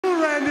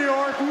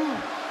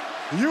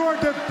You are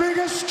the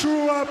biggest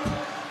screw-up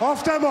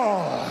of them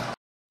all.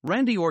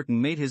 Randy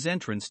Orton made his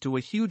entrance to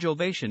a huge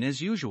ovation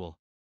as usual.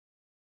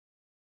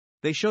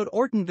 They showed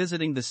Orton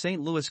visiting the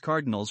St. Louis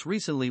Cardinals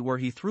recently, where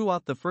he threw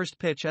out the first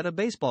pitch at a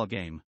baseball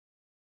game.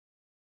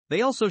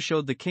 They also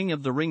showed the King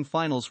of the Ring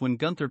finals when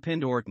Gunther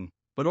pinned Orton,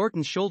 but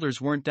Orton's shoulders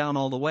weren't down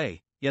all the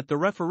way, yet the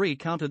referee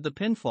counted the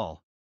pinfall.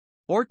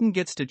 Orton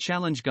gets to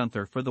challenge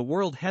Gunther for the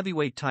World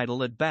Heavyweight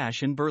title at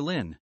Bash in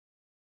Berlin.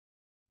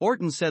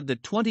 Orton said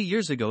that 20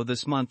 years ago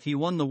this month he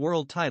won the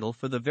world title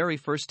for the very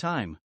first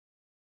time.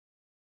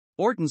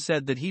 Orton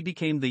said that he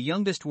became the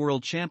youngest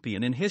world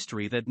champion in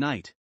history that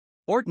night.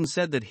 Orton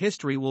said that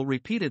history will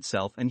repeat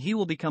itself and he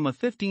will become a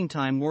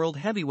 15-time world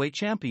heavyweight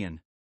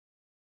champion.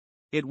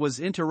 It was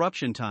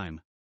interruption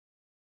time.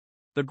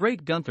 The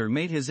great Gunther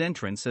made his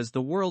entrance as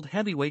the world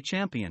heavyweight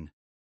champion.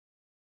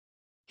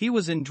 He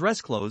was in dress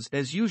clothes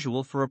as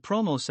usual for a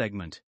promo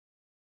segment.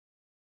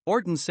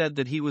 Orton said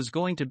that he was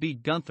going to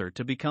beat Gunther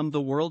to become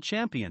the world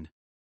champion.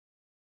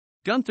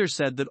 Gunther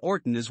said that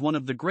Orton is one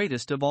of the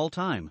greatest of all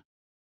time.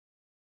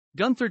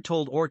 Gunther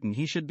told Orton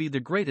he should be the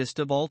greatest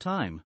of all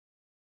time.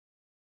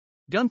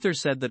 Gunther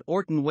said that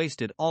Orton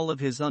wasted all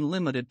of his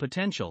unlimited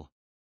potential.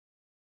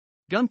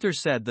 Gunther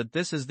said that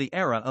this is the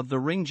era of the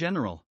ring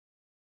general.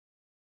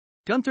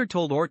 Gunther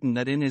told Orton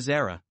that in his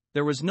era,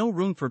 there was no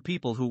room for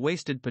people who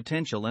wasted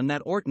potential and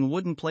that Orton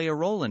wouldn't play a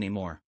role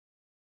anymore.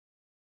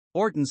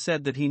 Orton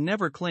said that he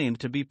never claimed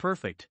to be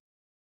perfect.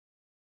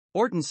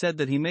 Orton said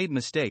that he made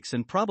mistakes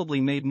and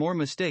probably made more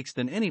mistakes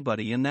than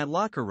anybody in that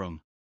locker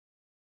room.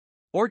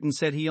 Orton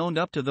said he owned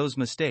up to those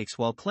mistakes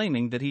while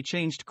claiming that he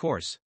changed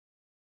course.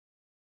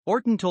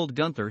 Orton told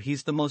Gunther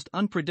he's the most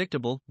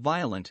unpredictable,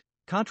 violent,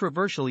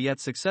 controversial yet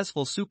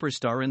successful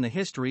superstar in the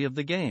history of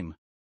the game.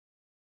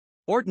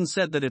 Orton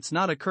said that it's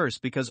not a curse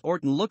because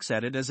Orton looks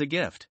at it as a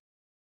gift.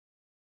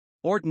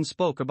 Orton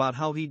spoke about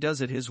how he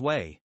does it his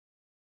way.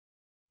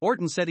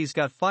 Orton said he's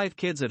got 5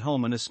 kids at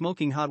home and a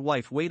smoking hot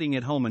wife waiting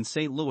at home in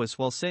St. Louis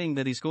while saying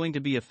that he's going to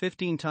be a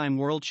 15-time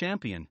world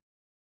champion.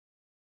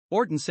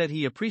 Orton said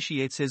he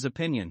appreciates his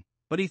opinion,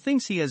 but he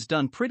thinks he has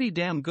done pretty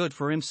damn good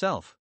for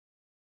himself.